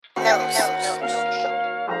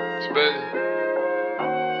Spizzy.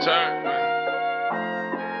 Turn, man.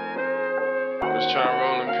 I'm just trying to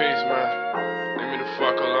roll in peace, man. Leave me the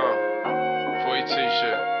fuck alone. 4ET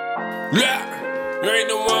shit. Yeah, you ain't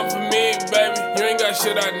the one for me, baby. You ain't got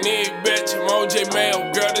shit I need, bitch. I'm OJ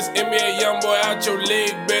Mayo, girl, this NBA young boy out your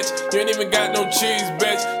league, bitch. You ain't even got no cheese,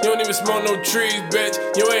 bitch. You don't even smoke no trees, bitch.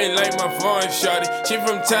 You ain't like my phone, shawty. She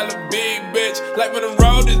from Tel Aviv, bitch. Like when the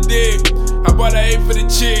road is deep. I bought an 8 for the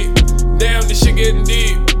chick. Damn, this shit getting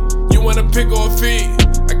deep. You wanna pick or feed?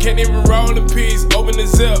 I can't even roll in peace. Open the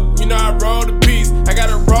zip, you know I roll the piece. I got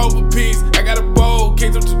a roll for peace. I got a bowl,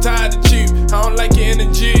 case I'm too tired to cheap. I don't like your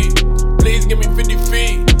energy. Please give me 50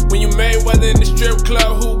 feet. When you Mayweather in the strip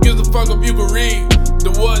club, who gives a fuck if you can read? The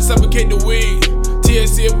wood suffocate the weed.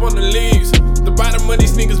 THC up on the leaves. The bottom of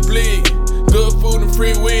these niggas bleed. Good food and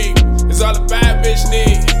free weed. It's all a bad bitch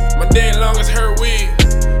need. My day long as her weed.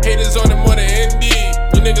 Haters on it more than Indeed.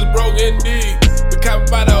 You niggas broke indeed. We copy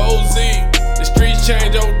by the OZ. The streets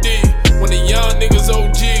change OD. When the young niggas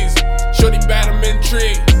OGs. Shorty bad, I'm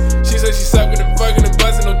intrigued. She said she suckin' and fucking and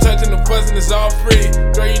bustin'. No touching, no fuzzing, it's all free.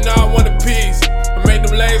 Girl, you know I want a piece. I made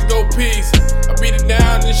them legs go peace. I beat it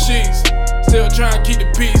down in the sheets. Still trying to keep the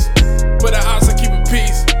peace. But I also keep it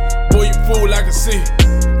peace. Boy, you fool, I can see.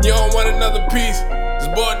 You don't want another piece. This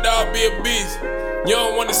boy dog be a beast. You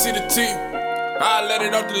don't wanna see the teeth. I'll let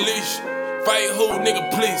it off the leash. Fight who, nigga,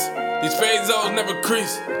 please. These phasers never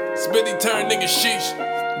crease. Spitty turn nigga sheesh.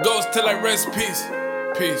 Ghost till I rest peace.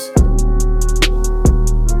 Peace.